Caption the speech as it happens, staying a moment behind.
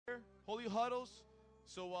holy huddles.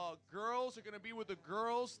 So girls are gonna be with the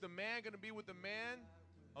girls, the man gonna be with the man,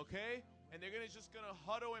 okay? And they're gonna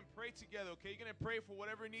huddle and pray together, okay? You're gonna pray for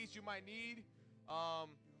whatever needs you might need. Um,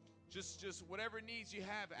 just whatever needs you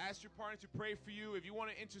have. Ask your partner to pray for you. If you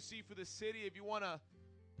want to intercede for the city, if you want to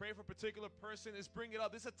pray for a particular person, just bring it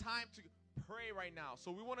up. This is a time to pray right now.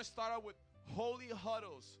 So we want to start out with holy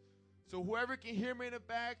huddles. So whoever can hear me in the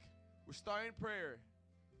back, we're starting prayer.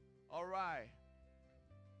 All right.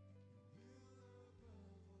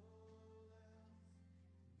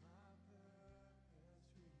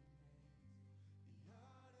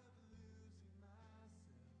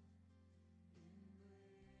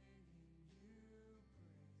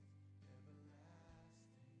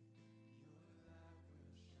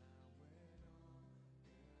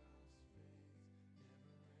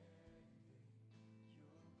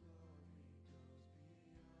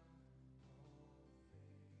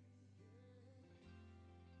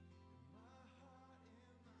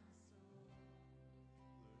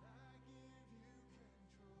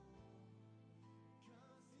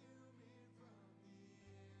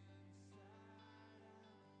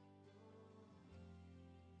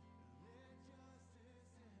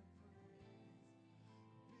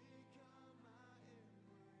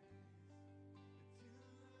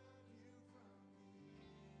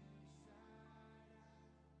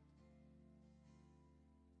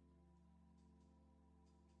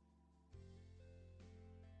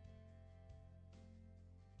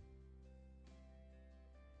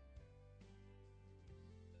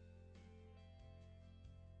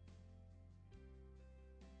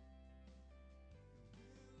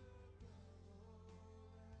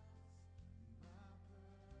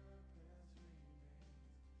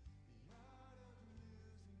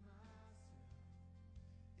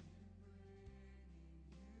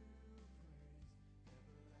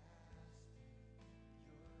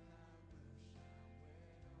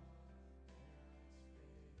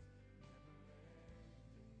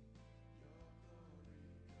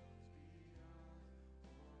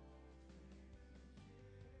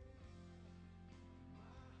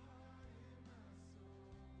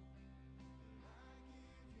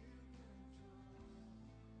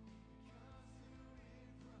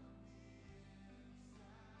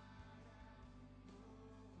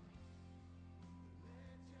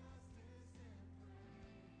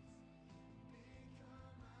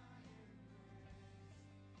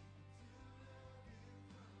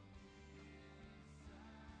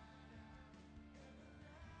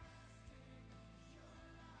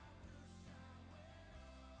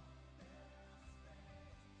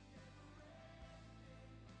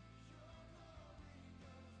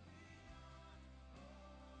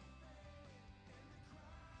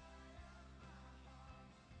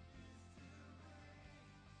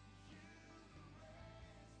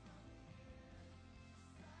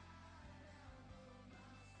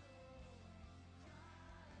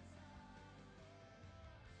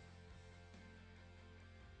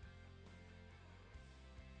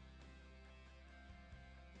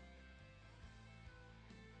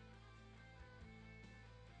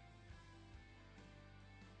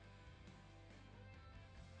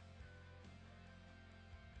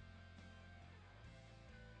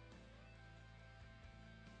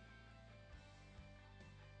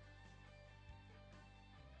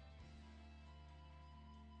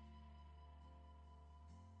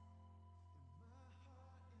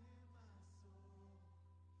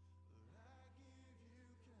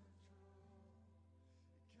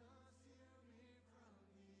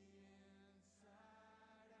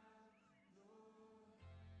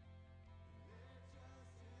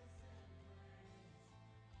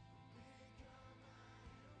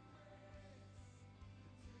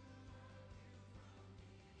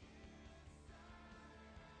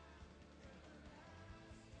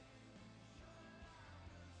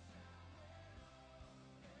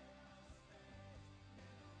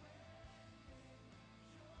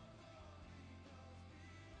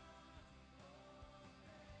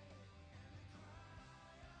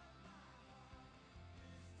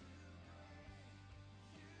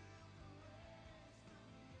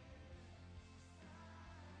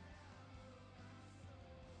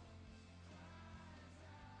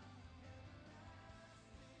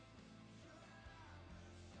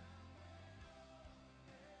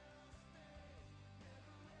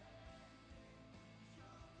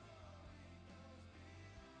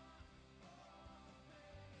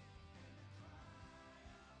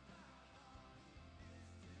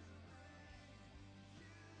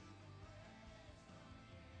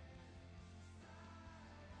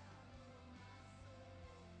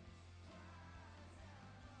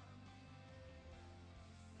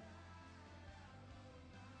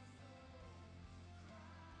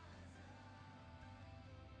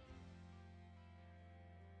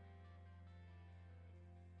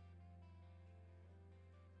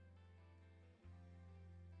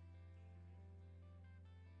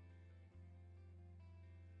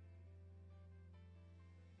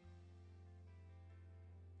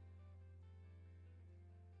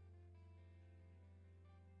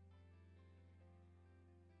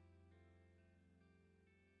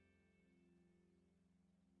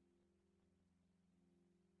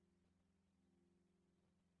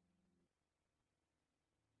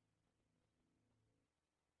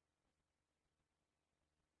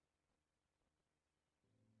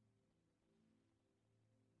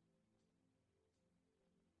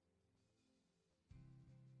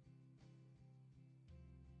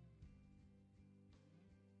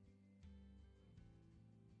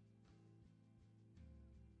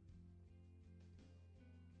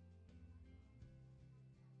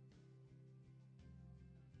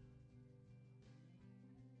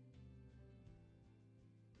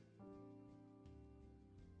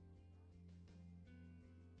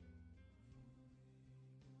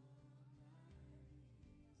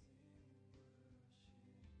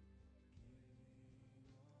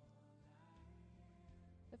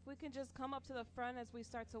 we can just come up to the front as we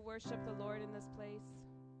start to worship the Lord in this place.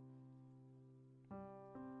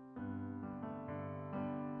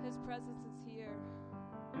 His presence is here.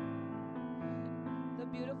 The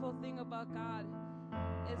beautiful thing about God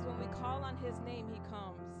is when we call on his name, he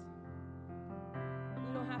comes.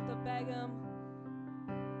 We don't have to beg him.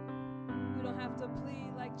 We don't have to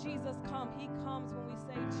plead like, Jesus, come. He comes when we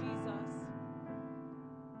say Jesus.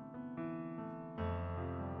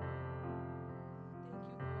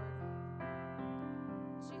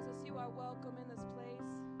 Welcome in this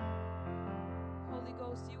place. Holy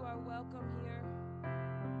Ghost, you are welcome here.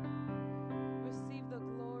 Receive the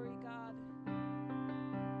glory, God.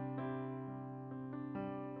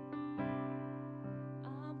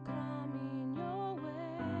 I'm coming your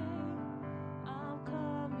way. I'm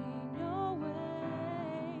coming your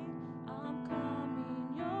way. I'm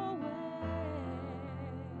coming your way.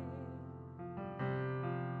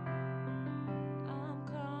 I'm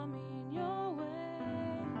coming your way.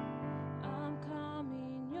 I'm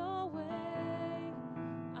coming your way.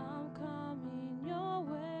 I'm coming your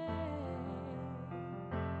way.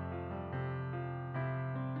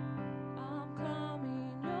 I'm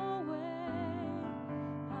coming your way.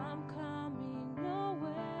 I'm coming your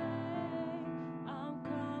way. I'm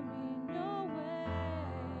coming your way.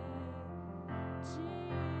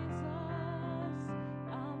 Jesus,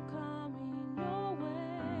 I'm coming your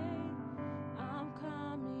way. I'm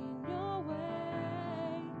coming your way.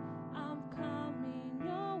 I'm coming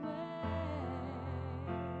your way.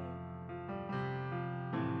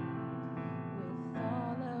 With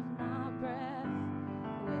all of my breath,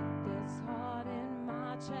 with this heart in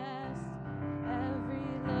my chest, every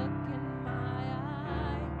look in my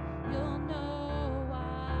eye, you'll know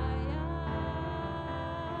why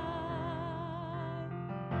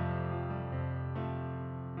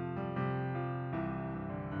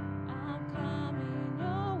I'm coming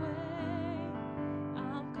your way.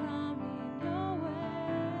 I'm coming your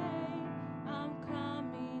way. I'm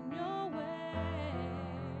coming your way.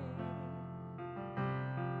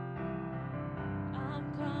 I'm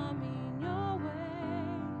coming your way.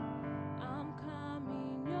 I'm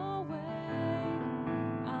coming your way.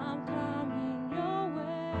 I'm coming your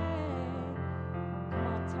way. Come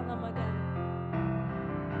on, tell them again.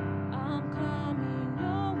 I'm coming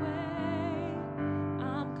your way.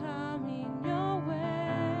 I'm coming your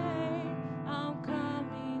way. I'm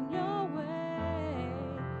coming your way.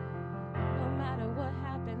 No matter what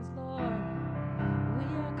happens, Lord, we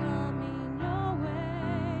are coming your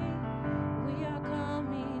way. We are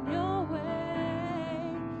coming your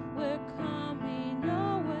way. We're coming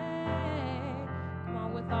your way. Come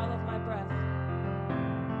on, with all of my breath.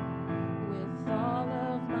 With all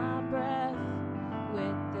of my breath,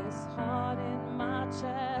 with this heart in my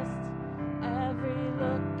chest, every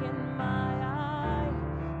look in my eye,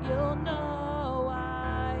 you'll know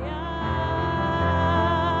why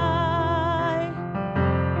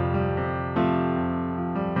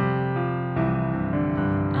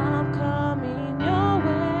I'm coming your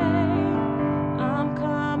way. I'm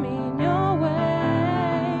coming your way.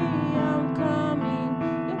 I'm coming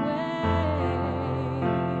your way.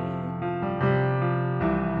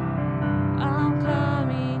 I'm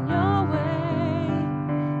coming your way.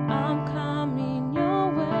 I'm coming your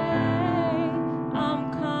way.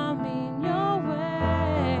 I'm coming your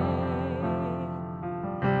way.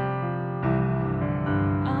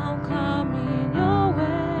 I'm coming your way.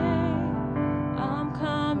 I'm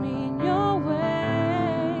coming your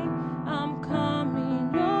way. I'm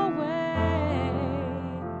coming your way.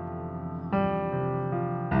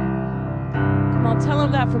 Come on, tell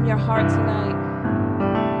him that from your heart tonight.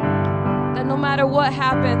 That no matter what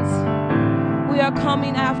happens, we are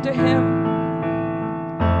coming after him.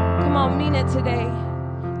 Come on, mean it today.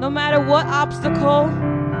 No matter what obstacle,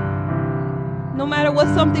 no matter what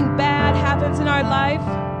something bad happens in our life,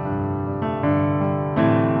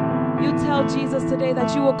 you tell Jesus today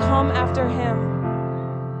that you will come after him.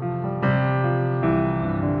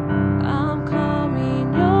 I'm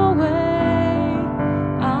coming your way.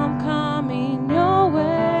 I'm coming your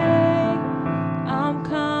way. I'm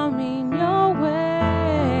coming your way.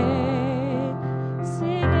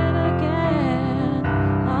 Sing it again.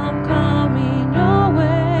 I'm coming your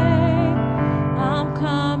way. I'm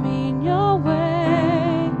coming your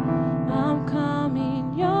way. I'm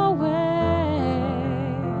coming your way.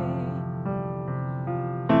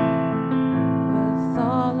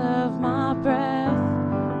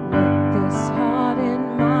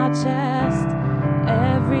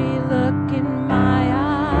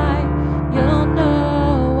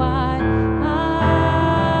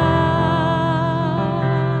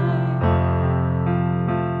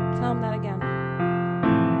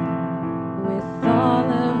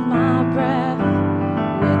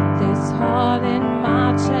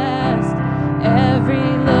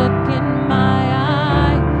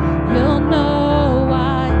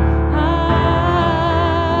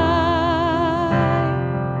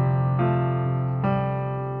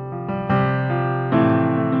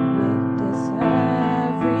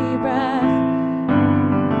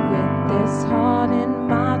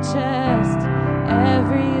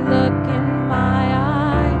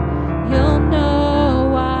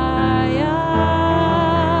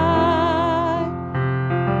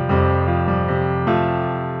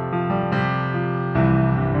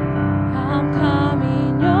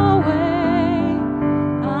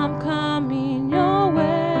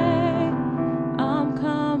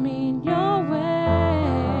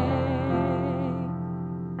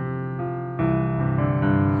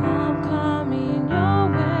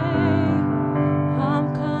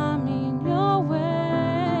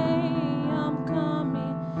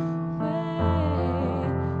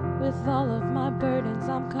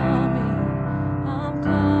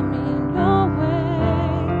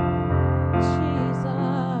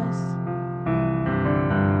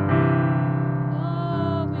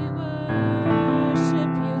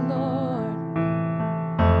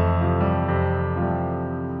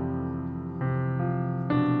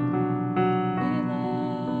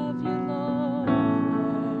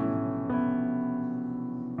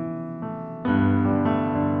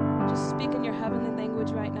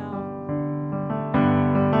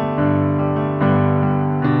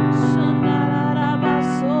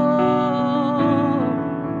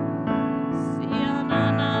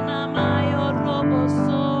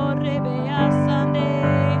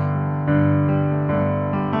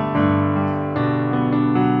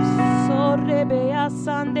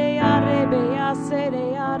 Sande Arebea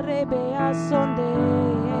Sede Arebea Sonde.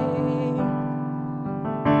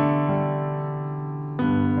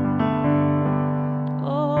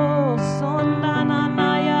 Oh,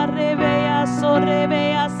 Sondananaya Rebea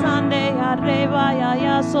Sorebea Sande Arebaya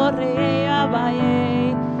Ya Sorea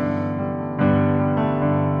Baye.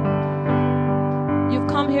 You've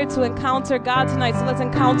come here to encounter God tonight, so let's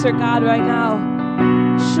encounter God right now.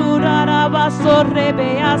 Shuraraba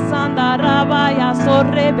Sorebea Sandarabaya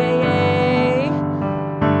Sorebea.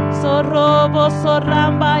 Sorobo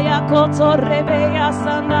Sorambaya Kotorebea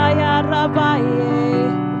Sandaya Rabaye.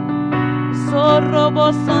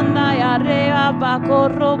 Sorobo Sandaya Rea Bako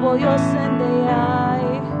Robo Yosendea.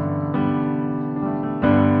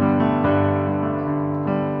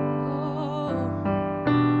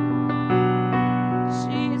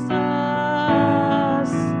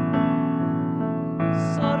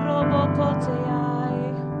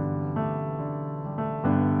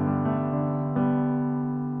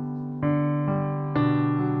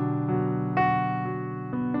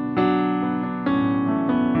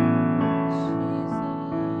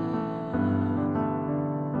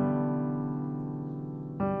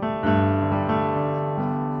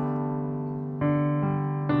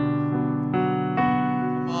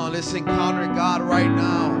 Let's encounter God right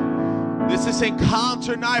now. This is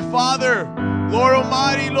encounter night, Father. Lord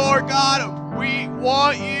Almighty, Lord God, we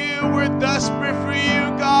want you. We're desperate for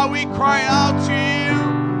you, God. We cry out to you.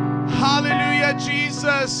 Hallelujah,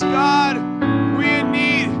 Jesus, God. We're in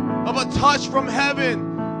need of a touch from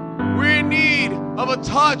heaven. We're in need of a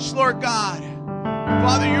touch, Lord God.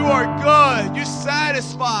 Father, you are good. You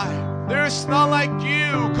satisfy. There is none like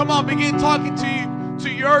you. Come on, begin talking to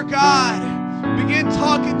your God. Begin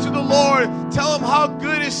talking to the Lord. Tell him how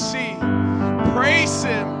good is he. Praise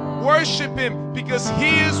him. Worship him, because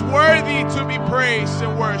he is worthy to be praised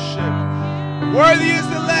and worshiped. Worthy is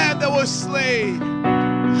the Lamb that was slain.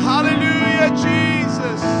 Hallelujah,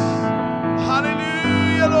 Jesus.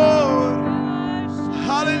 Hallelujah, Lord.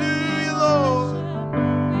 Hallelujah, Lord.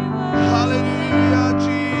 Hallelujah,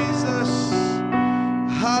 Jesus.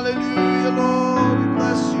 Hallelujah, Lord. We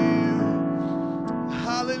bless you.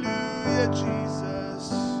 Hallelujah,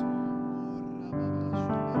 Jesus.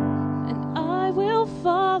 And I will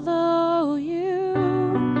follow you.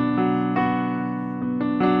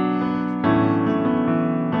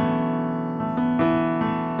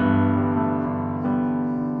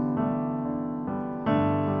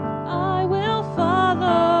 I will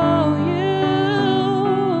follow you.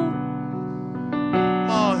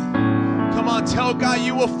 Come on, tell God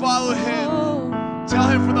you will follow him. Tell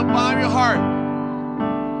him from the bottom of your heart.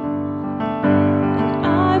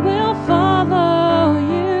 I will follow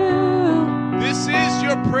you. This is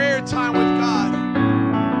your prayer time with God.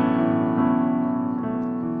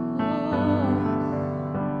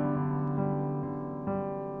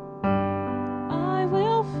 I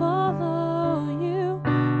will follow you.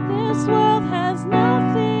 This world has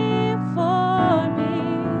nothing for me.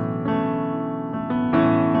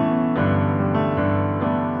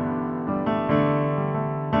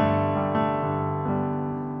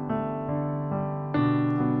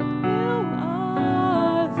 You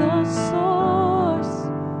are the source.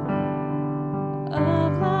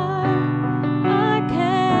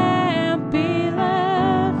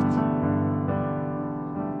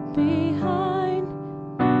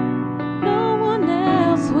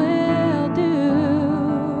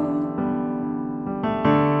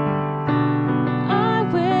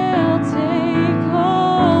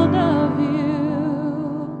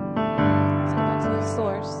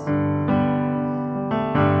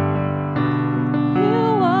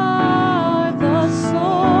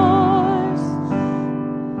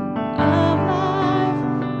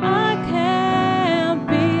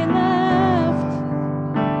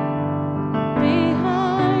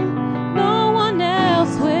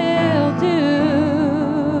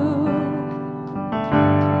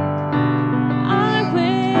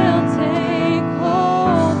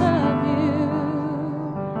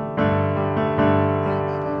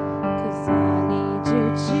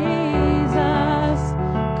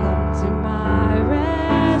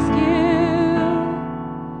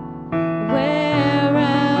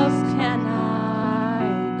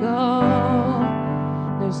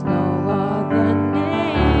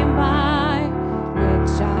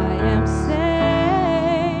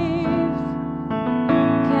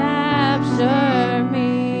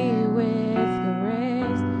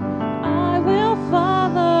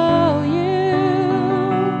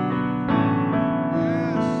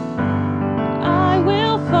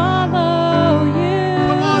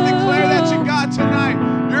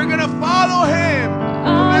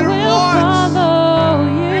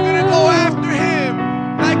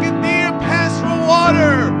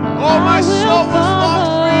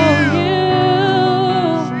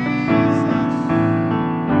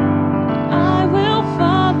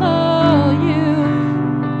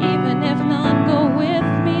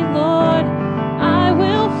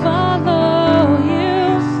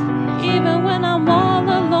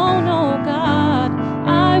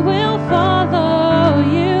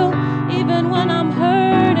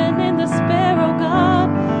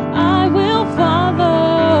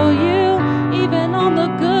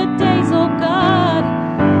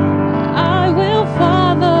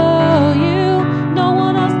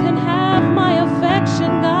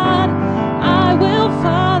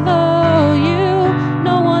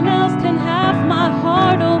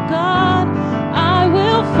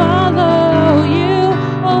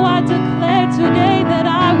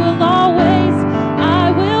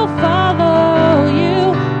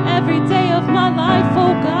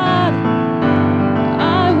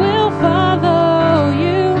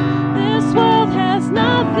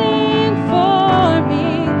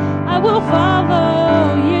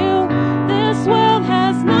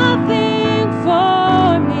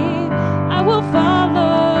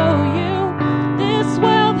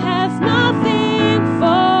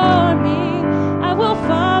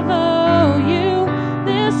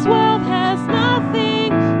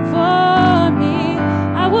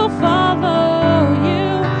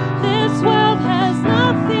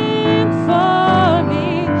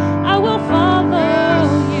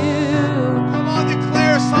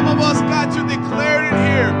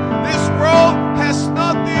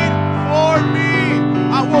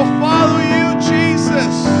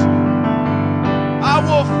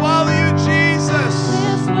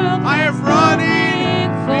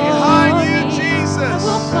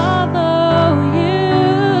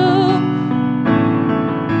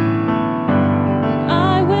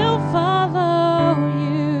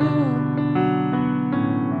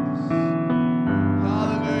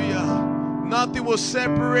 will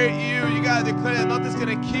separate you. You got to declare that nothing's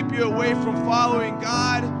going to keep you away from following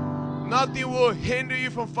God. Nothing will hinder you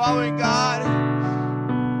from following God.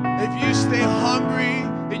 If you stay hungry,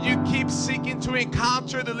 and you keep seeking to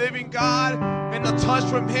encounter the living God and the touch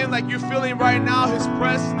from Him like you're feeling right now, His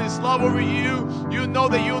presence, His love over you, you know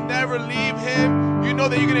that you'll never leave Him. You know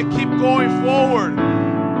that you're going to keep going forward.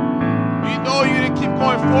 You know you're going to keep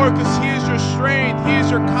going forward because He is your strength. He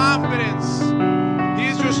is your confidence. He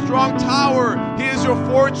is your strong tower. He is your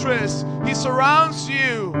fortress. He surrounds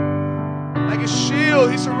you like a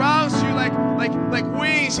shield. He surrounds you like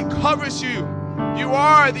wings. He covers you. You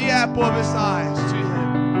are the apple of His eyes to Him.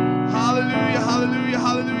 Hallelujah, hallelujah,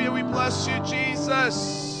 hallelujah. We bless you,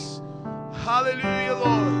 Jesus. Hallelujah,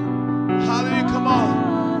 Lord. Hallelujah. Come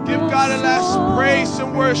on. Give God a last praise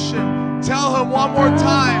and worship. Tell Him one more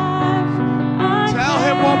time. Tell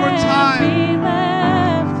Him one more time.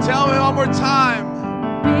 Tell Him one more time.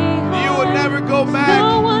 You will never go back.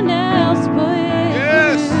 No one else but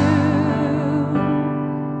yes.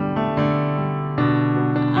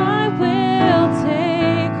 I will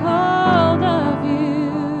take hold of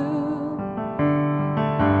you,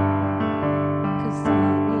 'cause I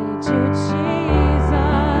need you,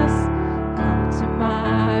 Jesus. Come to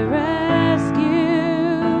my rescue.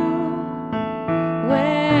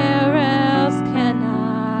 Where else can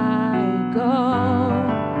I go?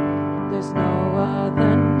 There's no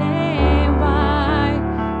other name by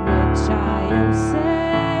which I am saved.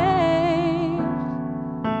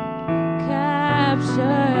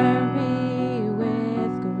 Capture me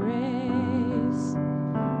with grace.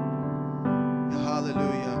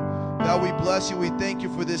 Hallelujah. God, we bless you. We thank you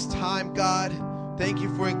for this time, God. Thank you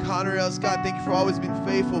for encountering us, God. Thank you for always being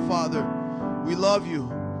faithful, Father. We love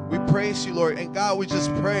you. We praise you, Lord. And God, we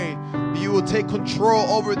just pray that you will take control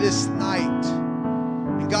over this night.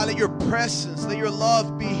 And God, let your presence, let your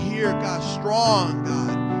love be here, God, strong,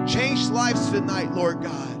 God. Change lives tonight, Lord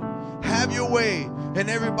God. Have your way. And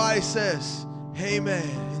everybody says, amen.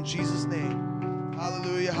 In Jesus' name.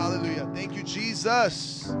 Hallelujah, hallelujah. Thank you,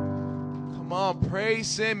 Jesus. Come on,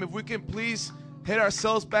 praise Him. If we can please head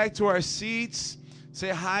ourselves back to our seats. Say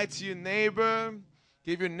hi to your neighbor.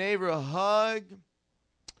 Give your neighbor a hug.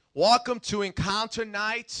 Welcome to Encounter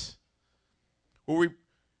Night, where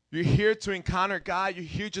you're here to encounter God. You're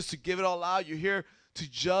here just to give it all out. You're here to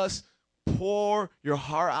just pour your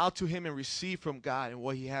heart out to Him and receive from God and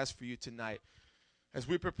what He has for you tonight. As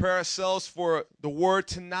we prepare ourselves for the Word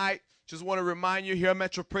tonight, just want to remind you here at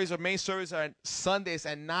Metro Praise, our main service are Sundays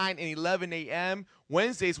at 9 and 11 a.m.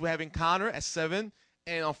 Wednesdays we have Encounter at 7.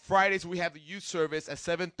 And on Fridays we have the youth service at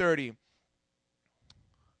 7:30.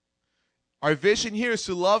 Our vision here is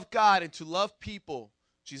to love God and to love people.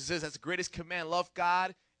 Jesus says that's the greatest command. Love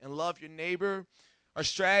God and love your neighbor. Our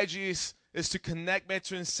strategy is to connect,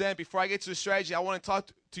 mentor, and send. Before I get to the strategy, I want to talk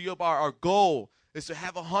to you about our goal is to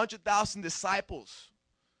have 100,000 disciples,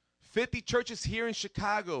 50 churches here in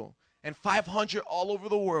Chicago, and 500 all over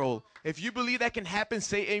the world. If you believe that can happen,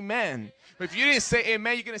 say amen. But if you didn't say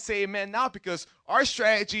amen, you're going to say amen now, because our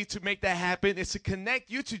strategy to make that happen is to connect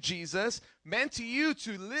you to Jesus, meant to you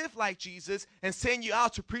to live like Jesus, and send you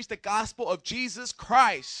out to preach the gospel of Jesus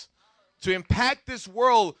Christ, to impact this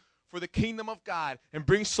world for the kingdom of God and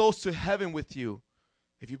bring souls to heaven with you.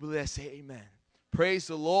 If you believe that, say amen. Praise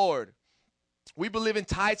the Lord. We believe in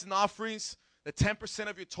tithes and offerings. The 10%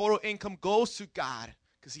 of your total income goes to God,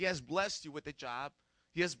 because He has blessed you with a job.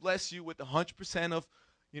 He has blessed you with 100% of,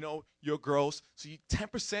 your gross. So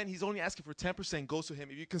 10%, He's only asking for 10% goes to Him.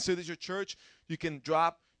 If you consider this your church, you can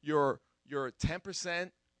drop your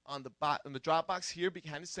 10% on the drop box here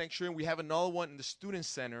behind the sanctuary. We have another one in the student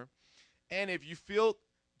center. And if you feel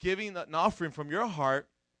giving an offering from your heart,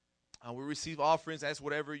 we receive offerings as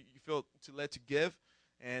whatever you feel led to give.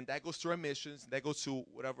 And that goes to our missions. And that goes to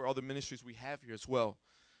whatever other ministries we have here as well.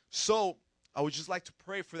 So I would just like to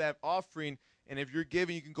pray for that offering. And if you're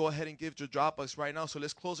giving, you can go ahead and give to Dropbox right now. So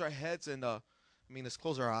let's close our heads and, let's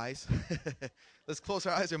close our eyes. Let's close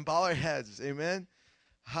our eyes and bow our heads. Amen.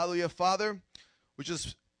 Hallelujah. Father, we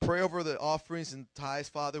just pray over the offerings and tithes,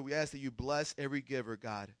 Father. We ask that you bless every giver,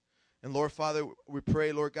 God. And Lord, Father, we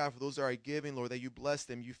pray, Lord God, for those that are giving, Lord, that you bless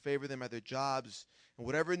them, you favor them at their jobs, and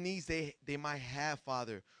whatever needs they might have,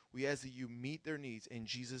 Father, we ask that you meet their needs in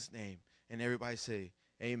Jesus' name. And everybody say,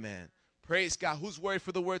 amen. Praise God. Who's worried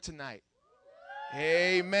for the word tonight?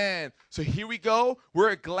 Amen. So here we go.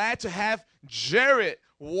 We're glad to have Jared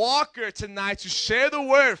Walker tonight to share the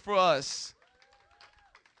word for us.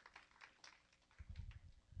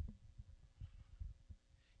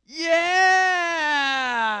 Yeah!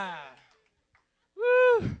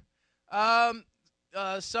 Woo!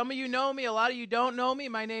 Some of you know me. A lot of you don't know me.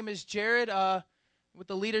 My name is Jared. with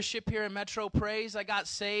the leadership here in Metro Praise. I got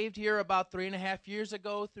saved here about 3.5 years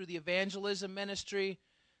ago through the evangelism ministry.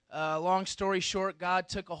 Long story short, God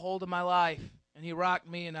took a hold of my life, and he rocked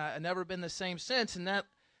me, and I've never been the same since. And that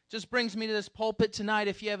just brings me to this pulpit tonight.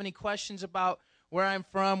 If you have any questions about where I'm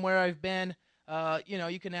from, where I've been,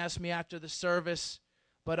 you can ask me after the service.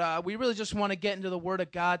 But we really just want to get into the Word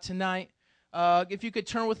of God tonight. If you could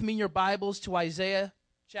turn with me in your Bibles to Isaiah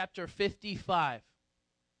chapter 55.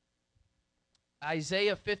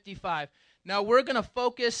 Isaiah 55. Now, we're going to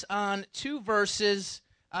focus on 2 verses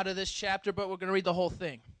out of this chapter, but we're going to read the whole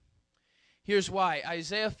thing. Here's why.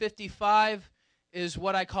 Isaiah 55 is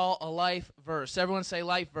what I call a life verse. Everyone say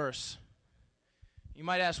life verse. You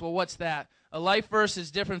might ask, well, what's that? A life verse is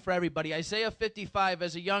different for everybody. Isaiah 55,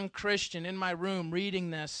 as a young Christian in my room reading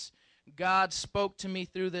this, God spoke to me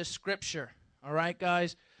through this scripture. All right,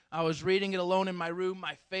 guys? I was reading it alone in my room.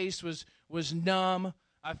 My face was numb.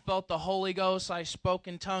 I felt the Holy Ghost. I spoke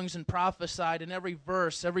in tongues and prophesied, and every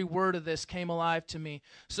verse, every word of this came alive to me.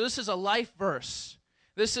 So this is a life verse.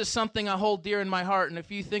 This is something I hold dear in my heart, and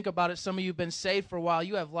if you think about it, some of you have been saved for a while.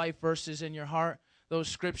 You have life verses in your heart, those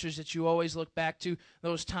scriptures that you always look back to,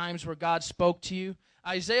 those times where God spoke to you.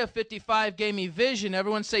 Isaiah 55 gave me vision.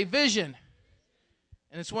 Everyone say vision.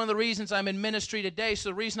 And it's one of the reasons I'm in ministry today. So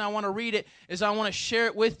the reason I want to read it is I want to share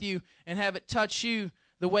it with you and have it touch you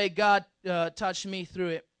the way God touched me through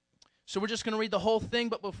it. So we're just going to read the whole thing,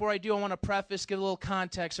 but before I do, I want to preface, give a little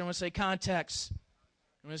context. I'm going to say context.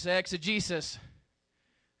 I'm going to say exegesis.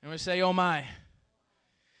 I'm going to say, oh my.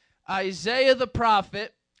 Isaiah the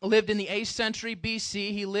prophet lived in the 8th century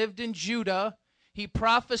BC. He lived in Judah. He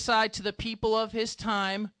prophesied to the people of his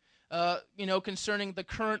time, concerning the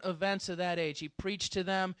current events of that age. He preached to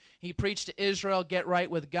them. He preached to Israel, get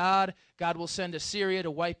right with God. God will send Assyria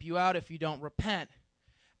to wipe you out if you don't repent.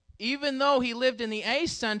 Even though he lived in the 8th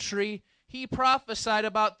century, he prophesied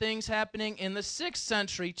about things happening in the 6th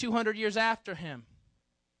century, 200 years after him.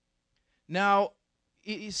 Now,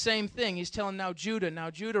 same thing. He's telling now Judah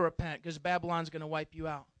repent, because Babylon's going to wipe you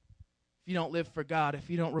out if you don't live for God,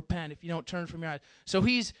 if you don't repent, if you don't turn from your eyes. So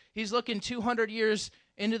he's looking 200 years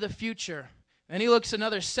into the future. And he looks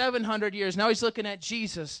another 700 years. Now he's looking at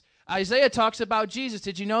Jesus. Isaiah talks about Jesus.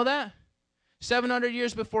 Did you know that? 700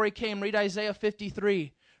 years before he came. Read Isaiah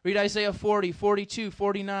 53. Read Isaiah 40, 42,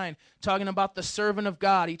 49, talking about the servant of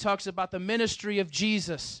God. He talks about the ministry of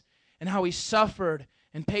Jesus and how he suffered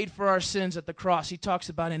and paid for our sins at the cross. He talks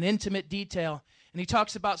about in intimate detail. And he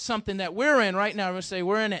talks about something that we're in right now. I'm going to say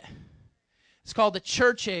we're in it. It's called the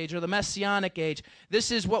church age or the messianic age. This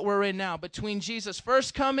is what we're in now. Between Jesus'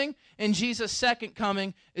 first coming and Jesus' second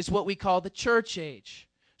coming is what we call the church age.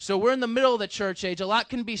 So we're in the middle of the church age. A lot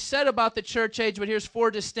can be said about the church age, but here's 4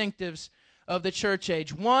 distinctives of the church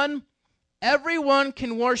age. 1, everyone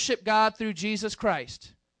can worship God through Jesus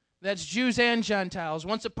Christ. That's Jews and Gentiles.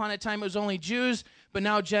 Once upon a time it was only Jews, but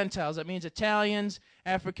now Gentiles. That means Italians,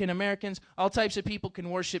 African Americans, all types of people can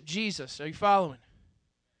worship Jesus. Are you following?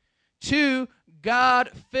 2, God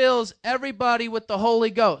fills everybody with the Holy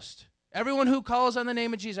Ghost. Everyone who calls on the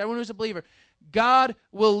name of Jesus, everyone who's a believer, God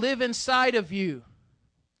will live inside of you.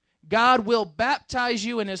 God will baptize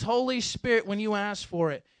you in his Holy Spirit when you ask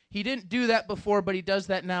for it. He didn't do that before, but he does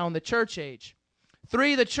that now in the church age.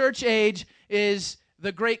 3, the church age is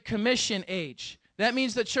the Great Commission age. That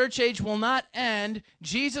means the church age will not end.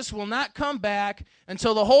 Jesus will not come back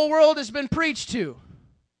until the whole world has been preached to,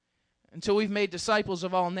 until we've made disciples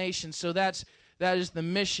of all nations. So that is the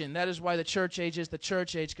mission. That is why the church age is the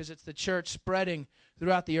church age, because it's the church spreading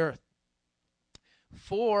throughout the earth.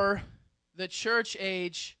 4, the church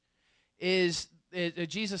age is,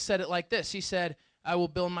 Jesus said it like this. He said, I will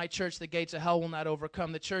build my church, the gates of hell will not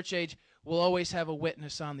overcome. The church age will always have a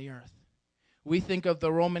witness on the earth. We think of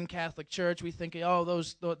the Roman Catholic Church. We think,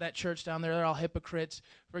 that church down there, they're all hypocrites.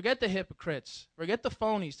 Forget the hypocrites. Forget the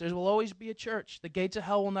phonies. There will always be a church. The gates of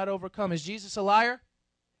hell will not overcome. Is Jesus a liar?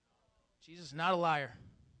 Jesus is not a liar.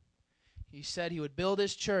 He said he would build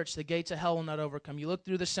his church. The gates of hell will not overcome. You look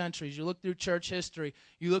through the centuries. You look through church history.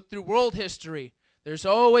 You look through world history. There's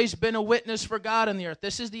always been a witness for God on the earth.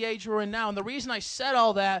 This is the age we're in now. And the reason I said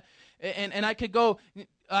all that, and I could go,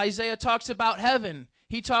 Isaiah talks about heaven.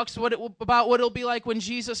 He talks about what it'll be like when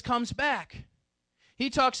Jesus comes back.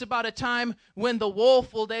 He talks about a time when the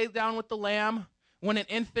wolf will lay down with the lamb, when an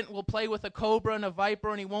infant will play with a cobra and a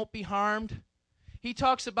viper and he won't be harmed. He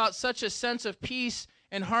talks about such a sense of peace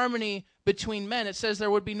and harmony between men. It says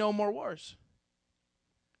there would be no more wars.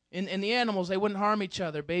 In the animals, they wouldn't harm each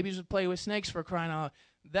other. Babies would play with snakes, for crying out loud.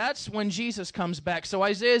 That's when Jesus comes back. So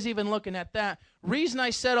Isaiah's even looking at that. Reason I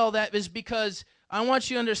said all that is because I want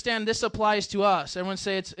you to understand this applies to us. Everyone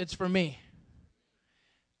say it's for me.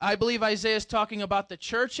 I believe Isaiah is talking about the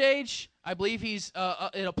church age. I believe it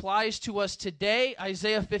applies to us today.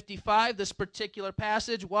 Isaiah 55, this particular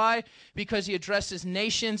passage. Why? Because he addresses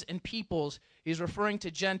nations and peoples. He's referring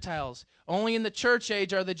to Gentiles. Only in the church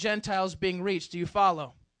age are the Gentiles being reached. Do you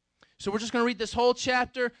follow? So we're just going to read this whole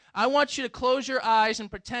chapter. I want you to close your eyes and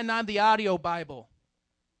pretend I'm the audio Bible.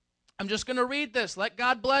 I'm just going to read this. Let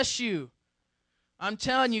God bless you. I'm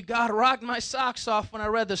telling you, God rocked my socks off when I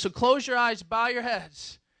read this. So close your eyes, bow your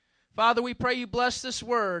heads. Father, we pray you bless this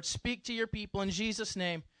word. Speak to your people in Jesus'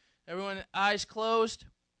 name. Everyone, eyes closed.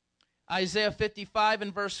 Isaiah 55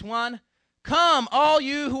 and verse 1. Come, all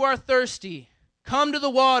you who are thirsty, come to the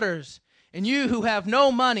waters. And you who have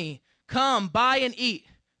no money, come, buy and eat.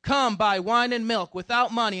 Come, buy wine and milk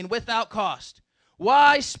without money and without cost.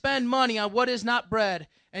 Why spend money on what is not bread,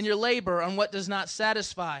 and your labor on what does not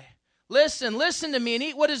satisfy? Listen to me, and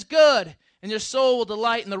eat what is good, and your soul will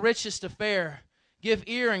delight in the richest of fare. Give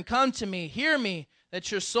ear and come to me. Hear me,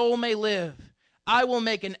 that your soul may live. I will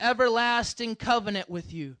make an everlasting covenant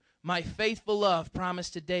with you, my faithful love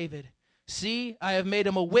promised to David. See, I have made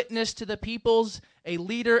him a witness to the peoples, a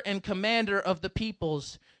leader and commander of the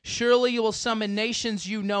peoples. Surely you will summon nations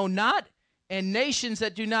you know not, and nations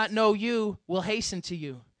that do not know you will hasten to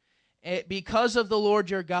you. Because of the Lord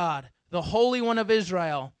your God, the Holy One of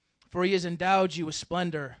Israel, for he has endowed you with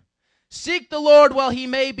splendor. Seek the Lord while he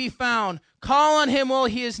may be found. Call on him while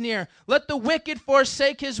he is near. Let the wicked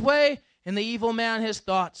forsake his way, and the evil man his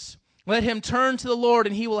thoughts. Let him turn to the Lord,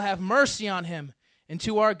 and he will have mercy on him, and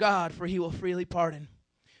to our God, for he will freely pardon.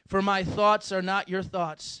 For my thoughts are not your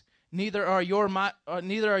thoughts, neither are your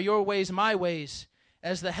ways my ways.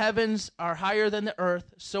 As the heavens are higher than the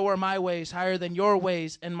earth, so are my ways higher than your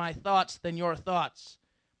ways, and my thoughts than your thoughts.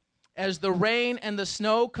 As the rain and the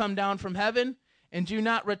snow come down from heaven, and do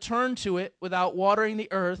not return to it without watering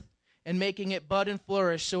the earth and making it bud and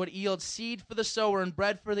flourish, so it yields seed for the sower and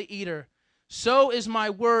bread for the eater, so is my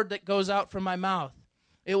word that goes out from my mouth.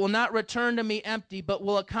 It will not return to me empty, but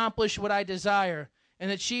will accomplish what I desire and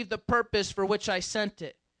achieve the purpose for which I sent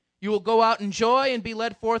it. You will go out in joy and be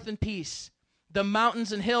led forth in peace. The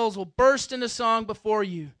mountains and hills will burst into song before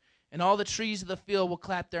you, and all the trees of the field will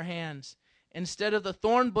clap their hands. Instead of the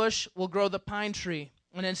thorn bush will grow the pine tree,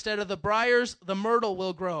 and instead of the briars, the myrtle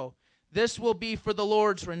will grow. This will be for the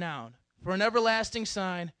Lord's renown, for an everlasting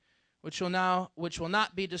sign which will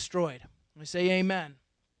not be destroyed. We say amen.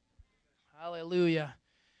 Hallelujah.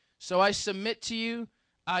 So I submit to you,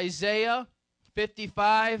 Isaiah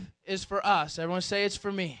 55 is for us. Everyone say it's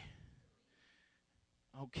for me.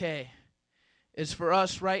 Okay. It's for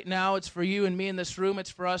us right now. It's for you and me in this room.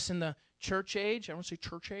 It's for us in the church age. Everyone say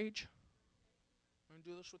church age. I'm going to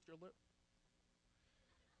do this with your lip.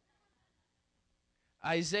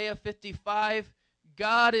 Isaiah 55,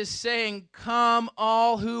 God is saying, come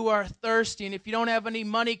all who are thirsty. And if you don't have any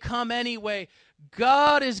money, come anyway.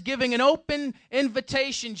 God is giving an open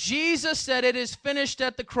invitation. Jesus said it is finished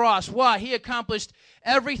at the cross. Why? He accomplished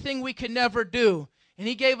everything we could never do. And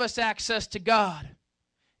he gave us access to God.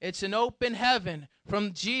 It's an open heaven.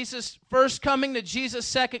 From Jesus' first coming to Jesus'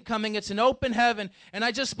 second coming, it's an open heaven. And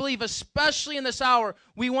I just believe, especially in this hour,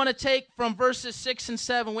 we want to take from verses 6 and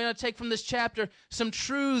 7, we want to take from this chapter some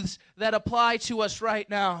truths that apply to us right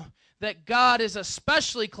now. That God is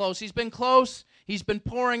especially close. He's been close. He's been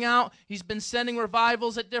pouring out. He's been sending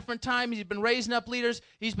revivals at different times. He's been raising up leaders.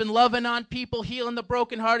 He's been loving on people, healing the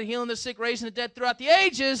brokenhearted, healing the sick, raising the dead throughout the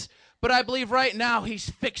ages. But I believe right now he's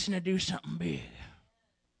fixing to do something big.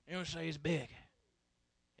 You know, say it's big.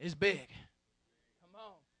 It's big. Come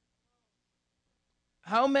on.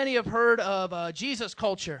 How many have heard of Jesus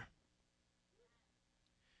Culture?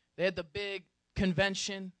 They had the big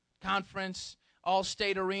convention, conference,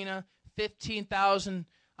 all-state arena, 15,000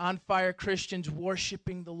 on-fire Christians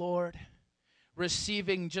worshiping the Lord,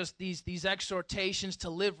 receiving just these exhortations to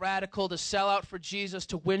live radical, to sell out for Jesus,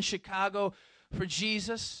 to win Chicago for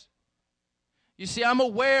Jesus. You see, I'm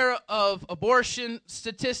aware of abortion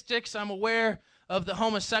statistics. I'm aware of the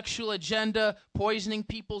homosexual agenda poisoning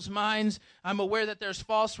people's minds. I'm aware that there's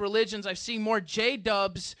false religions. I've seen more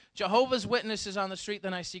J-dubs, Jehovah's Witnesses on the street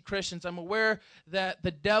than I see Christians. I'm aware that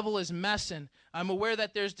the devil is messing. I'm aware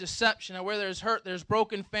that there's deception. I'm aware there's hurt. There's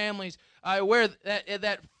broken families. I'm aware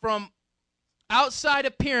that from outside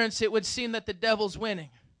appearance, it would seem that the devil's winning.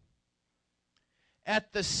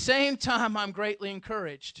 At the same time, I'm greatly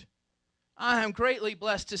encouraged. I am greatly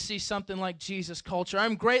blessed to see something like Jesus Culture.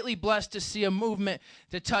 I'm greatly blessed to see a movement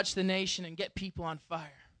to touch the nation and get people on fire.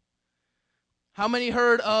 How many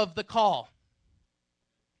heard of The Call?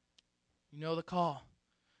 You know The Call.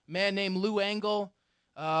 A man named Lou Engle,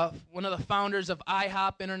 one of the founders of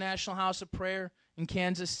IHOP, International House of Prayer, in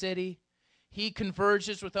Kansas City. He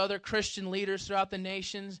converges with other Christian leaders throughout the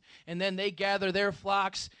nations, and then they gather their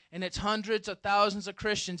flocks, and it's hundreds of thousands of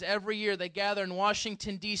Christians every year. They gather in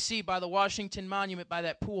Washington, D.C., by the Washington Monument, by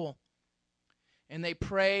that pool. And they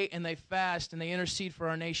pray, and they fast, and they intercede for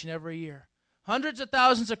our nation every year. Hundreds of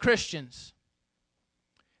thousands of Christians.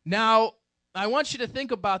 Now, I want you to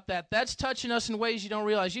think about that. That's touching us in ways you don't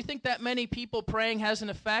realize. You think that many people praying has an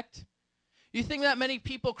effect? You think that many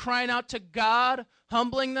people crying out to God,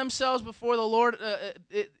 humbling themselves before the Lord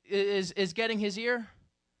is getting his ear?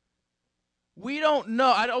 We don't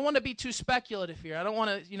know. I don't want to be too speculative here. I don't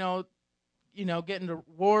want to, get into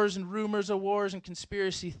wars and rumors of wars and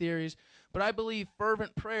conspiracy theories. But I believe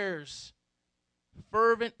fervent prayers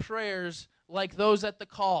like those at the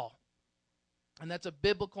call. And that's a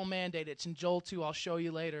biblical mandate. It's in Joel 2. I'll show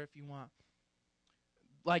you later if you want.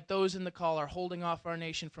 Like those in the call are holding off our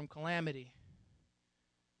nation from calamity.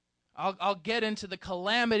 I'll get into the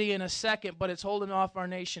calamity in a second, but it's holding off our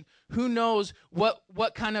nation. Who knows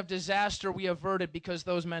what kind of disaster we averted because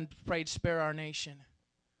those men prayed, spare our nation.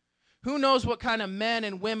 Who knows what kind of men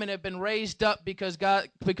and women have been raised up because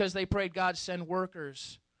they prayed, God, send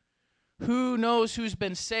workers. Who knows who's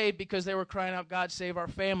been saved because they were crying out, God, save our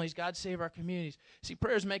families, God, save our communities. See,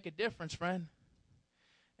 prayers make a difference, friend.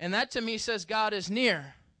 And that to me says God is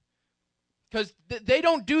near. Because they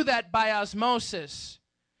don't do that by osmosis.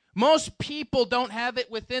 Most people don't have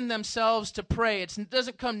it within themselves to pray. It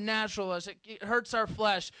doesn't come natural to us. It hurts our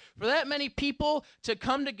flesh. For that many people to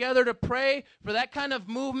come together to pray, for that kind of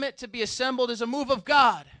movement to be assembled is a move of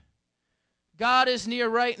God. God is near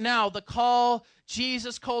right now. The call,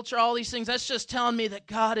 Jesus culture, all these things, that's just telling me that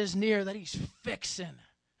God is near, that he's fixing.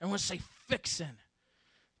 I want to say fixing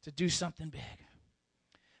to do something big.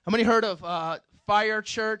 How many heard of Fire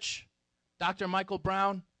Church? Dr. Michael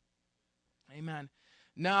Brown? Amen.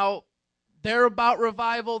 Now, they're about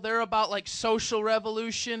revival. They're about like social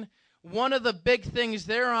revolution. One of the big things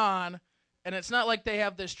they're on, and it's not like they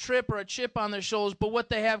have this trip or a chip on their shoulders, but what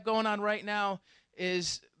they have going on right now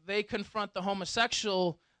is they confront the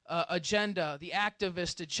homosexual agenda, the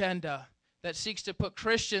activist agenda that seeks to put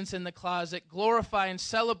Christians in the closet, glorify and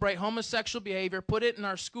celebrate homosexual behavior, put it in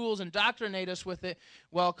our schools, indoctrinate us with it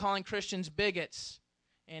while calling Christians bigots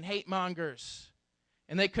and hate mongers.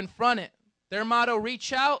 And they confront it. Their motto,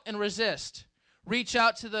 reach out and resist. Reach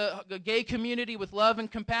out to the gay community with love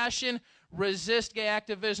and compassion. Resist gay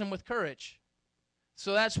activism with courage.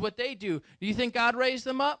 So that's what they do. Do you think God raised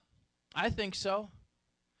them up? I think so.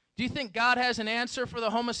 Do you think God has an answer for the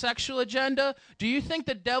homosexual agenda? Do you think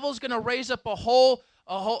the devil's going to raise up a whole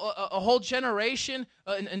generation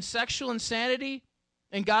in sexual insanity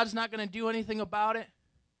and God's not going to do anything about it?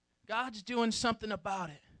 God's doing something about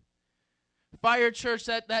it. Fire Church,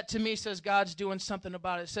 that to me says God's doing something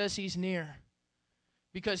about it. It says he's near.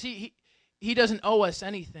 Because he doesn't owe us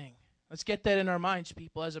anything. Let's get that in our minds,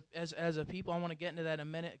 people. As a people, I want to get into that in a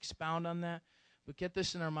minute, expound on that. But get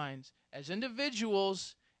this in our minds. As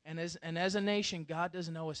individuals and as a nation, God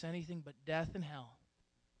doesn't owe us anything but death and hell.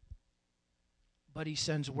 But he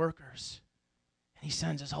sends workers. And he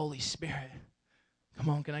sends his Holy Spirit. Come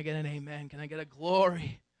on, can I get an amen? Can I get a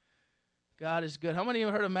glory? God is good. How many of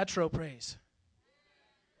you heard of Metro Praise?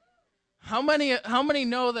 How many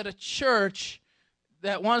know that a church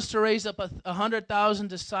that wants to raise up 100,000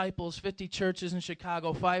 disciples, 50 churches in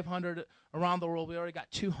Chicago, 500 around the world, we already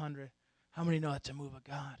got 200. How many know that's a move of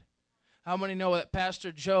God? How many know that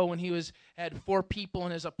Pastor Joe, when he had 4 people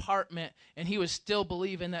in his apartment, and he was still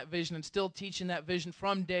believing that vision and still teaching that vision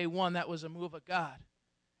from day one, that was a move of God.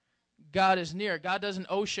 God is near. God doesn't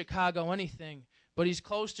owe Chicago anything, but he's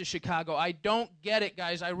close to Chicago. I don't get it,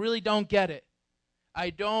 guys. I really don't get it.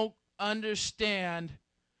 I don't understand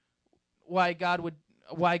why God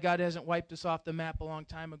hasn't wiped us off the map a long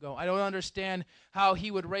time ago. I don't understand how he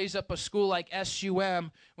would raise up a school like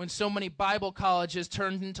SUM when so many Bible colleges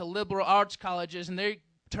turned into liberal arts colleges and they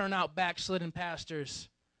turn out backslidden pastors.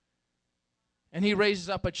 And he raises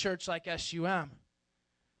up a church like SUM.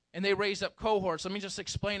 And they raise up cohorts. Let me just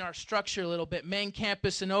explain our structure a little bit. Main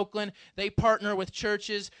campus in Oakland, they partner with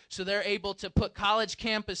churches so they're able to put college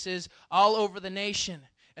campuses all over the nation.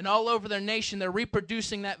 And all over their nation, they're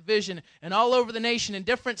reproducing that vision. And all over the nation, in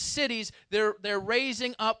different cities, they're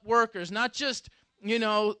raising up workers. Not just,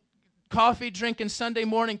 coffee-drinking Sunday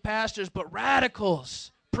morning pastors, but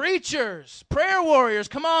radicals, preachers, prayer warriors.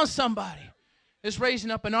 Come on, somebody. Is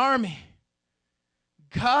raising up an army.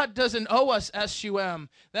 God doesn't owe us SUM.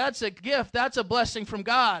 That's a gift. That's a blessing from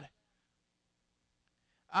God.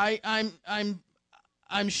 I'm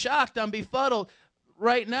shocked. I'm befuddled.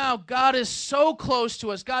 Right now, God is so close to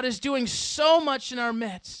us. God is doing so much in our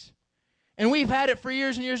midst. And we've had it for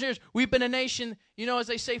years and years and years. We've been a nation, as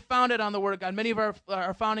they say, founded on the Word of God. Many of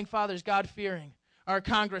our founding fathers, God-fearing. Our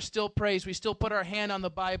Congress still prays. We still put our hand on the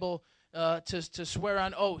Bible to swear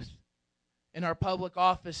on oath in our public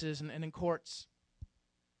offices and in courts.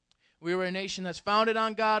 We were a nation that's founded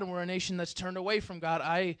on God, and we're a nation that's turned away from God.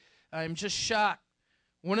 I'm just shocked.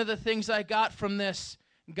 One of the things I got from this,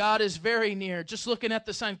 God is very near. Just looking at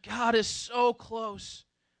the sign, God is so close.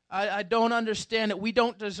 I don't understand it. We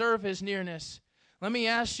don't deserve his nearness. Let me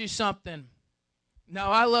ask you something.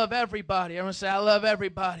 Now, I love everybody. I'm going to say I love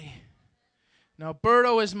everybody. Now,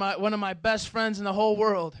 Berto is one of my best friends in the whole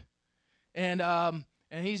world, and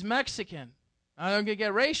he's Mexican. I'm not going to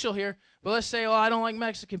get racial here, but let's say, I don't like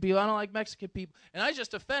Mexican people. I don't like Mexican people. And I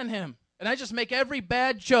just offend him, and I just make every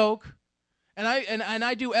bad joke, and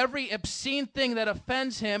I do every obscene thing that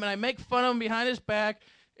offends him, and I make fun of him behind his back.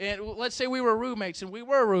 And let's say we were roommates, and we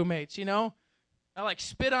were roommates, I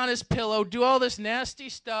spit on his pillow, do all this nasty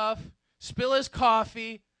stuff, spill his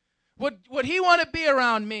coffee. Would he want to be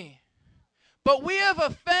around me? But we have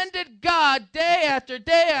offended God day after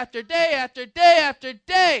day after day after day after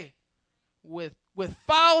day with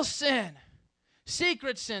foul sin,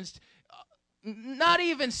 secret sins, not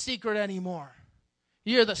even secret anymore.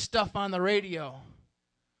 You hear the stuff on the radio.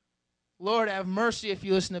 Lord, have mercy if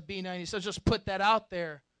you listen to B90. So just put that out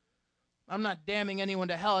there. I'm not damning anyone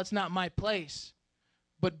to hell. It's not my place.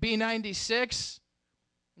 But B96,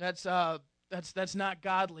 that's not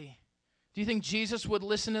godly. Do you think Jesus would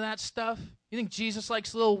listen to that stuff? You think Jesus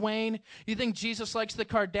likes Lil Wayne? You think Jesus likes the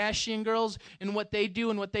Kardashian girls and what they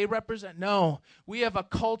do and what they represent? No. We have a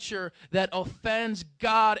culture that offends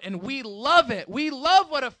God, and we love it. We love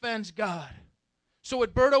what offends God. So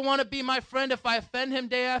would Berto want to be my friend if I offend him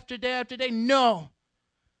day after day after day? No.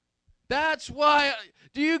 That's why,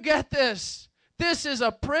 do you get this? This is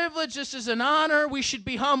a privilege. This is an honor. We should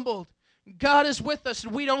be humbled. God is with us,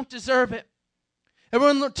 and we don't deserve it.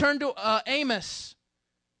 Everyone turn to Amos.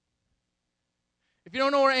 If you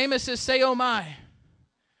don't know where Amos is, say, oh my.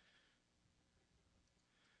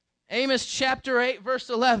 Amos chapter 8, verse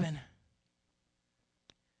 11.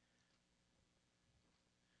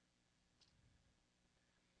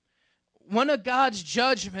 One of God's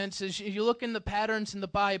judgments, as you look in the patterns in the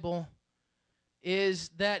Bible, is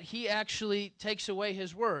that he actually takes away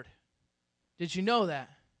his word. Did you know that?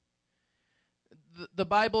 The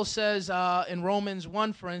Bible says in Romans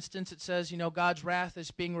 1, for instance, it says, God's wrath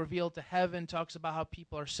is being revealed to heaven, talks about how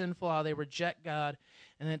people are sinful, how they reject God,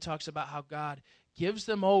 and then it talks about how God gives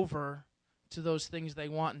them over to those things they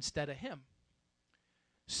want instead of him.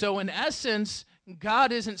 So in essence,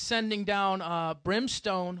 God isn't sending down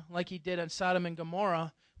brimstone like he did on Sodom and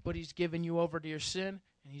Gomorrah, but he's giving you over to your sin,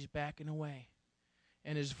 and he's backing away.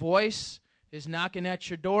 And his voice, his knocking at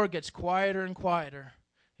your door gets quieter and quieter.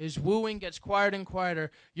 His wooing gets quieter and quieter.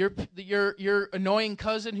 Your annoying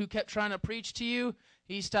cousin who kept trying to preach to you,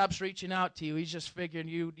 he stops reaching out to you. He's just figuring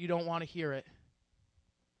you don't want to hear it.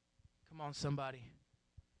 Come on, somebody.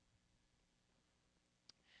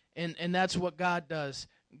 And that's what God does.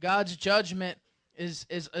 God's judgment is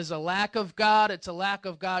a lack of God. It's a lack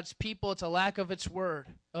of God's people. It's a lack of its word,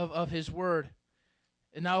 of his word.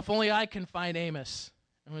 And now if only I can find Amos.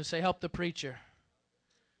 I'm going to say, help the preacher.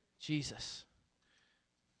 Jesus.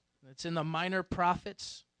 It's in the minor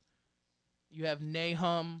prophets. You have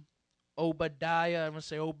Nahum, Obadiah. I'm going to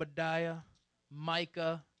say Obadiah,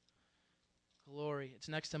 Micah. Glory. It's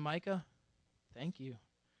next to Micah? Thank you.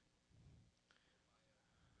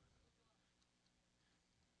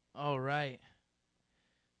 All right.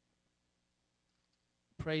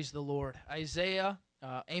 Praise the Lord. Isaiah,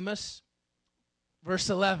 Amos,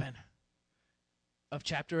 verse 11 of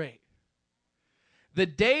chapter 8. The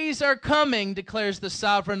days are coming, declares the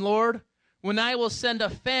sovereign Lord, when I will send a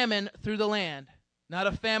famine through the land. Not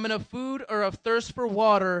a famine of food or of thirst for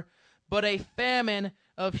water, but a famine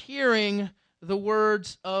of hearing the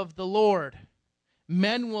words of the Lord.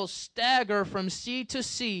 Men will stagger from sea to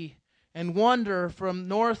sea and wander from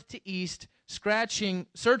north to east, searching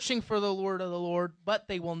for the word of the Lord, but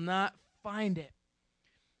they will not find it.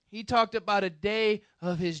 He talked about a day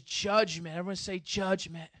of his judgment. Everyone say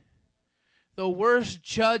judgment. The worst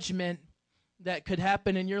judgment that could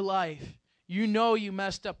happen in your life. You know you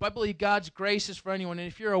messed up. I believe God's grace is for anyone. And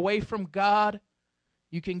if you're away from God,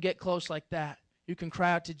 you can get close like that. You can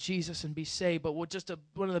cry out to Jesus and be saved. But one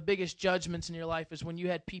of the biggest judgments in your life is when you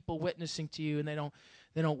had people witnessing to you and they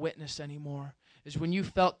don't witness anymore. Is when you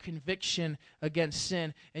felt conviction against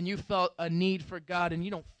sin and you felt a need for God and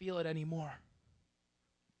you don't feel it anymore.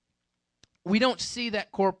 We don't see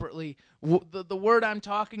that corporately. The word I'm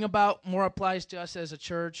talking about more applies to us as a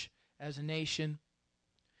church, as a nation.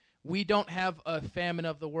 We don't have a famine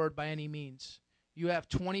of the word by any means. You have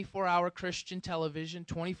 24-hour Christian television,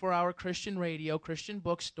 24-hour Christian radio, Christian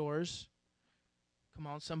bookstores. Come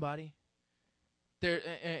on, somebody.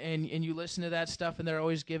 And you listen to that stuff, and they're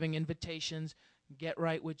always giving invitations. Get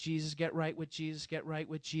right with Jesus, get right with Jesus, get right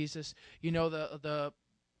with Jesus. You know, the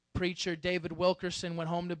preacher David Wilkerson went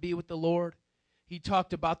home to be with the Lord. He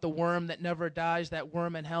talked about the worm that never dies, that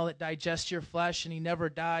worm in hell that digests your flesh, and he never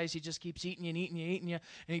dies. He just keeps eating you and eating you and eating you.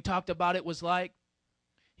 And he talked about it was like,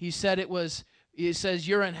 he says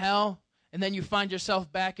you're in hell, and then you find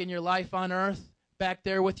yourself back in your life on earth, back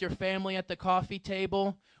there with your family at the coffee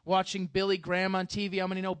table, watching Billy Graham on TV. How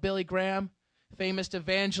many know Billy Graham? Famous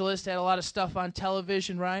evangelist, had a lot of stuff on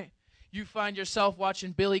television, right? You find yourself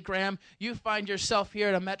watching Billy Graham. You find yourself here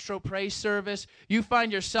at a Metro Praise service. You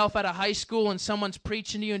find yourself at a high school and someone's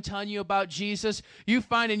preaching to you and telling you about Jesus. You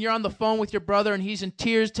find and you're on the phone with your brother and he's in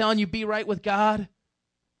tears telling you be right with God.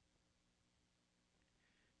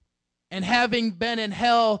 And having been in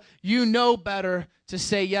hell, you know better to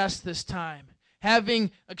say yes this time.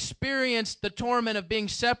 Having experienced the torment of being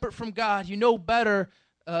separate from God, you know better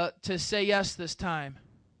to say yes this time.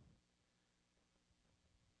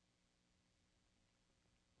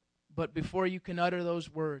 But before you can utter those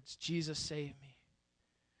words, Jesus save me.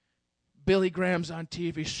 Billy Graham's on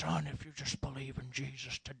TV, son, if you just believe in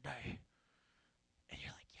Jesus today. And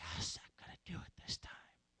you're like, yes, I'm going to do it this time.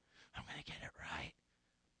 I'm going to get it right.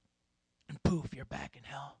 And poof, you're back in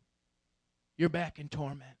hell. You're back in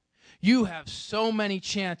torment. You have so many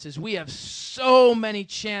chances. We have so many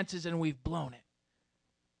chances, and we've blown it.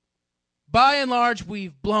 By and large,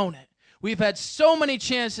 we've blown it. We've had so many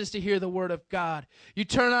chances to hear the word of God. You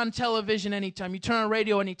turn on television anytime. You turn on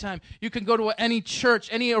radio anytime. You can go to any church,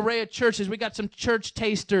 any array of churches. We got some church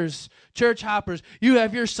tasters, church hoppers. You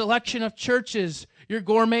have your selection of churches, your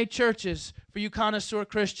gourmet churches. For you connoisseur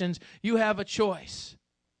Christians, you have a choice.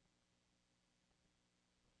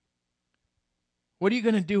 What are you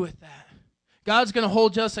going to do with that? God's going to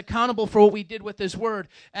hold us accountable for what we did with His word.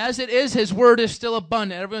 As it is, His word is still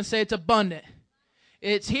abundant. Everyone say it's abundant.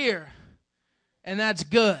 It's here. And that's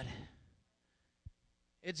good.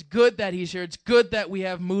 It's good that He's here. It's good that we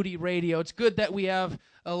have Moody Radio. It's good that we have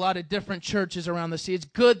a lot of different churches around the sea. It's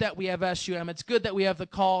good that we have SUM. It's good that we have the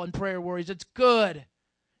Call and Prayer Warriors. It's good.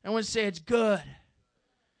 Everyone say it's good.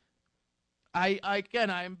 I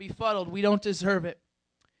am befuddled. We don't deserve it.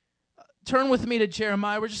 Turn with me to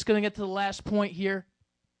Jeremiah. We're just going to get to the last point here.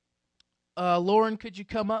 Lauren, could you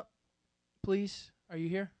come up, please? Are you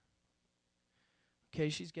here? Okay,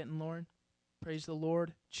 she's getting Lauren. Praise the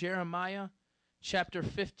Lord. Jeremiah chapter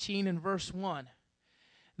 15 and verse 1.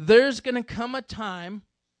 There's going to come a time,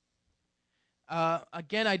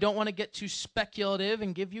 again, I don't want to get too speculative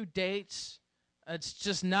and give you dates. It's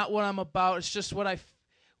just not what I'm about. It's just what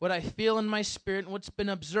I feel in my spirit and what's been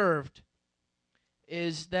observed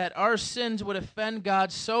is that our sins would offend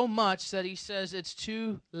God so much that He says it's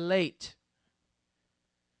too late.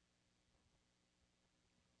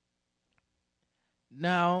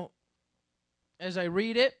 Now, as I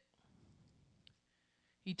read it,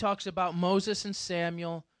 He talks about Moses and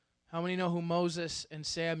Samuel. How many know who Moses and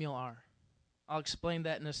Samuel are? I'll explain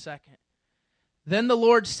that in a second. Then the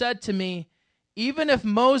Lord said to me, even if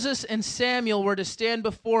Moses and Samuel were to stand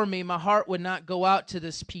before me, my heart would not go out to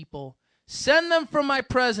this people. Send them from my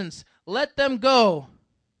presence. Let them go.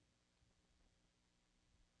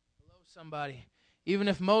 Hello, somebody. Even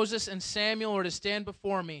if Moses and Samuel were to stand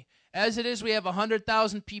before me. As it is, we have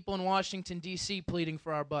 100,000 people in Washington, D.C. pleading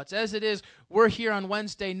for our butts. As it is, we're here on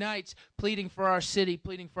Wednesday nights pleading for our city,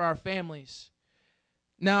 pleading for our families.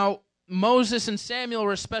 Now, Moses and Samuel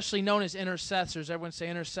were especially known as intercessors. Everyone say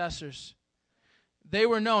intercessors. They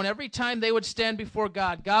were known. Every time they would stand before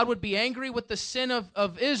God, God would be angry with the sin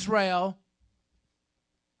of Israel,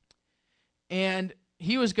 and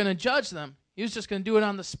He was going to judge them. He was just going to do it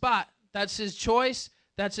on the spot. That's His choice.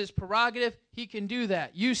 That's His prerogative. He can do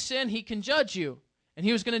that. You sin, He can judge you. And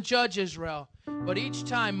He was going to judge Israel. But each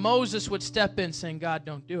time Moses would step in saying, God,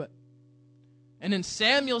 don't do it. And in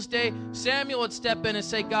Samuel's day, Samuel would step in and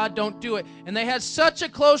say, God, don't do it. And they had such a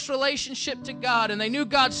close relationship to God, and they knew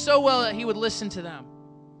God so well that He would listen to them.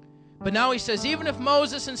 But now He says, even if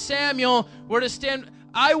Moses and Samuel were to stand,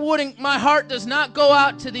 my heart does not go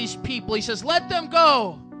out to these people. He says, let them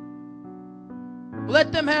go.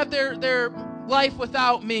 Let them have their life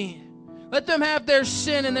without me. Let them have their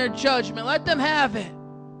sin and their judgment. Let them have it.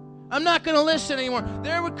 I'm not going to listen anymore.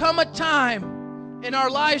 There would come a time in our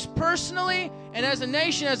lives personally and as a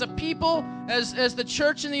nation, as a people, as the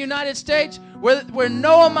church in the United States, where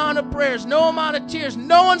no amount of prayers, no amount of tears,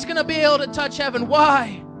 no one's going to be able to touch heaven.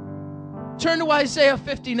 Why? Turn to Isaiah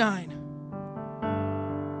 59.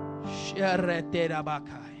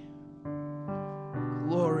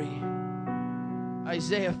 Glory.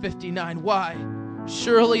 Isaiah 59. Why?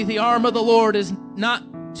 Surely the arm of the Lord is not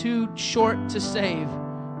too short to save,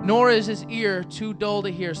 nor is his ear too dull to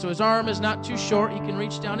hear. So his arm is not too short. He can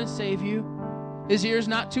reach down and save you. His ear is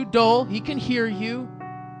not too dull. He can hear you.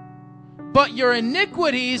 But your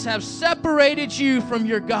iniquities have separated you from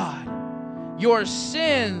your God. Your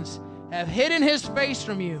sins have hidden his face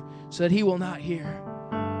from you so that he will not hear.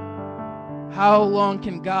 How long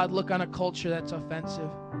can God look on a culture that's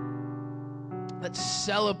offensive, that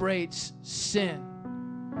celebrates sin?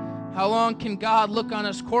 How long can God look on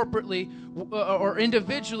us corporately, or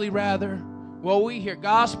individually rather, while we hear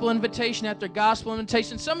gospel invitation after gospel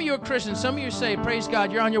invitation? Some of you are Christians. Some of you say, praise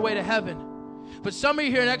God, you're on your way to heaven. But some of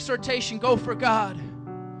you hear an exhortation, go for God.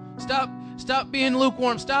 Stop being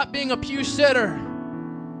lukewarm. Stop being a pew sitter.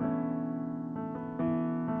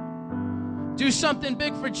 Do something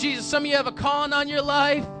big for Jesus. Some of you have a calling on your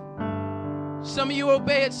life. Some of you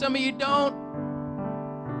obey it. Some of you don't.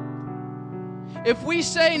 If we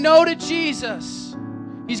say no to Jesus,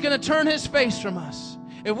 he's going to turn his face from us.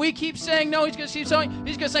 If we keep saying no, he's going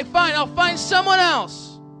to say, fine, I'll find someone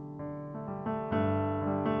else.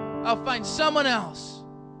 I'll find someone else.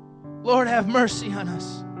 Lord, have mercy on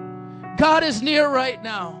us. God is near right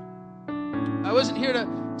now. I wasn't here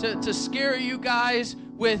to scare you guys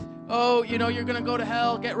with, you're going to go to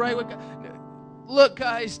hell, get right with God. Look,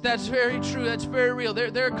 guys, that's very true. That's very real.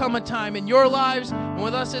 There come a time in your lives and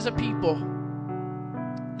with us as a people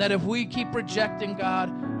that if we keep rejecting God,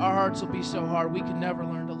 our hearts will be so hard we can never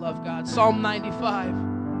learn to love God. Psalm 95,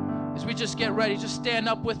 as we just get ready, just stand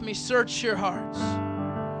up with me, search your hearts.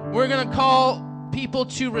 We're going to call people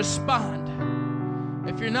to respond.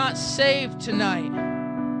 If you're not saved tonight,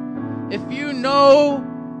 if you know,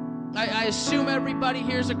 I assume everybody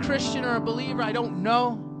here is a Christian or a believer. I don't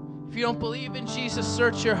know. If you don't believe in Jesus,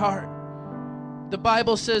 search your heart. The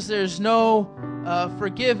Bible says there's no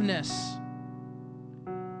forgiveness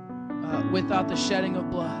without the shedding of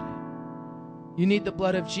blood. You need the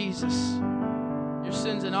blood of Jesus. Your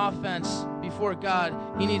sin's an offense before God.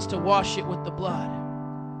 He needs to wash it with the blood.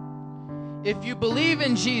 If you believe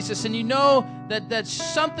in Jesus and you know that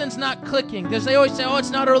something's not clicking, because they always say, it's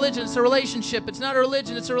not a religion, it's a relationship. It's not a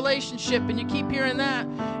religion, it's a relationship. And you keep hearing that,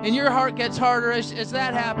 and your heart gets harder as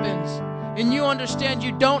that happens. And you understand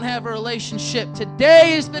you don't have a relationship.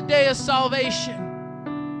 Today is the day of salvation.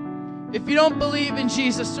 If you don't believe in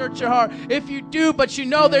Jesus, search your heart. If you do, but you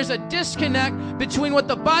know there's a disconnect between what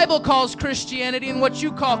the Bible calls Christianity and what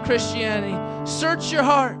you call Christianity, search your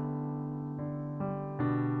heart.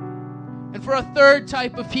 And for a third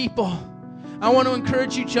type of people, I want to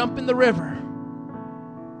encourage you, jump in the river.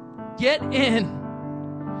 Get in.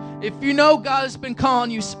 If you know God has been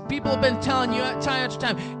calling you, people have been telling you time after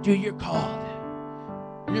time, dude, you're called.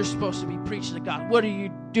 You're supposed to be preaching to God. What are you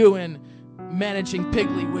doing managing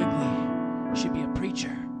Piggly Wiggly? You should be a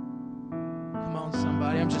preacher. Come on,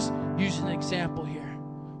 somebody. I'm just using an example here.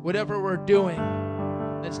 Whatever we're doing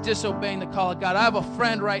that's disobeying the call of God. I have a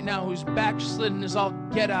friend right now who's backslidden as all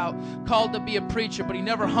get out, called to be a preacher, but he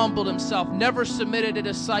never humbled himself, never submitted to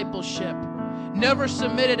discipleship, never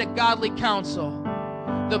submitted to godly counsel.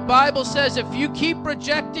 The Bible says if you keep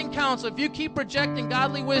rejecting counsel, if you keep rejecting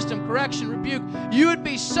godly wisdom, correction, rebuke, you would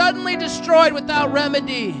be suddenly destroyed without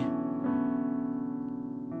remedy.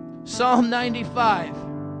 Psalm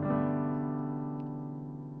 95.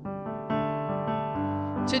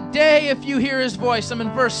 Today, if you hear his voice, I'm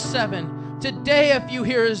in verse 7. Today, if you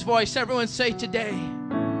hear his voice, everyone say today.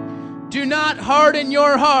 Do not harden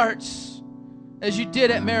your hearts as you did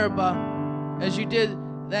at Meribah, as you did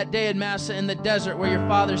that day in Massa in the desert where your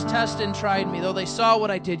fathers tested and tried me. Though they saw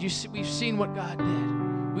what I did, we've seen what God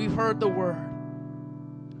did. We've heard the word.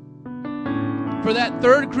 For that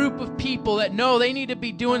third group of people that know they need to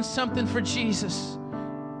be doing something for Jesus,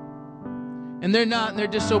 and they're not, and they're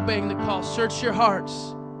disobeying the call, search your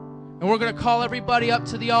hearts. And we're going to call everybody up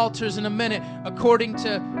to the altars in a minute according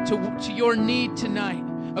to your need tonight,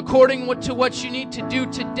 according to what you need to do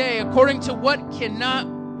today, according to what cannot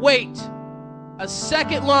wait a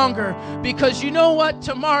second longer, because you know what?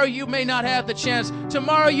 Tomorrow you may not have the chance.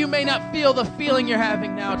 Tomorrow you may not feel the feeling you're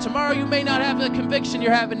having now. Tomorrow you may not have the conviction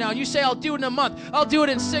you're having now. You say, I'll do it in a month. I'll do it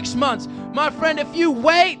in 6 months. My friend, if you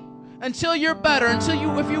wait until you're better,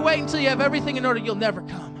 if you wait until you have everything in order, you'll never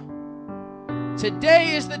come.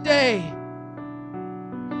 Today is the day.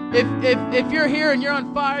 If you're here and you're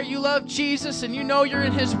on fire, you love Jesus and you know you're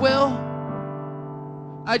in his will,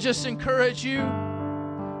 I just encourage you,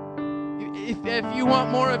 if you want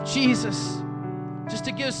more of Jesus, just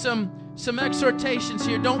to give some some exhortations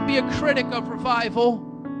here. Don't be a critic of revival.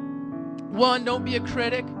 One, don't be a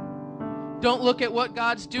critic. Don't look at what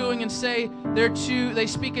God's doing and say they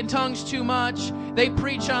speak in tongues too much. They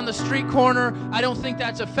preach on the street corner. I don't think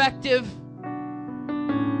that's effective.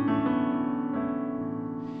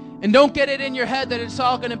 And don't get it in your head that it's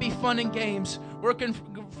all going to be fun and games. Working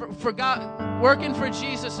for God, working for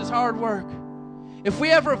Jesus is hard work. If we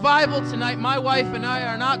have revival tonight, my wife and I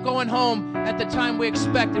are not going home at the time we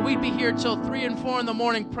expected. We'd be here till 3 and 4 in the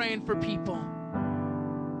morning praying for people.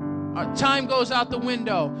 Our time goes out the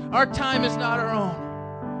window. Our time is not our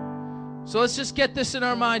own. So let's just get this in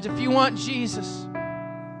our minds. If you want Jesus,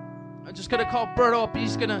 I'm just going to call Berto up.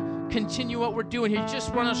 He's going to continue what we're doing here. You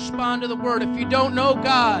just want to respond to the word. If you don't know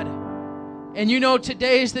God, and you know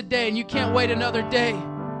today is the day, and you can't wait another day,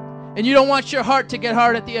 and you don't want your heart to get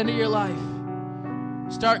hard at the end of your life,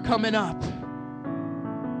 start coming up.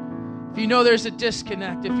 If you know there's a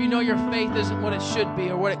disconnect, if you know your faith isn't what it should be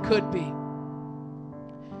or what it could be,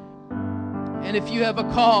 and if you have a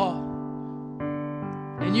call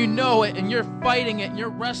and you know it and you're fighting it and you're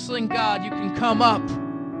wrestling God, you can come up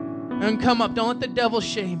and come up. Don't let the devil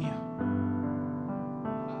shame you.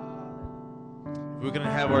 We're going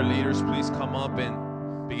to have our leaders please come up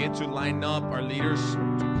and begin to line up our leaders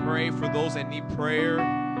to pray for those that need prayer.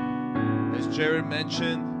 As Jared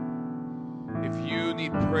mentioned, if you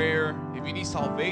need prayer, if you need salvation,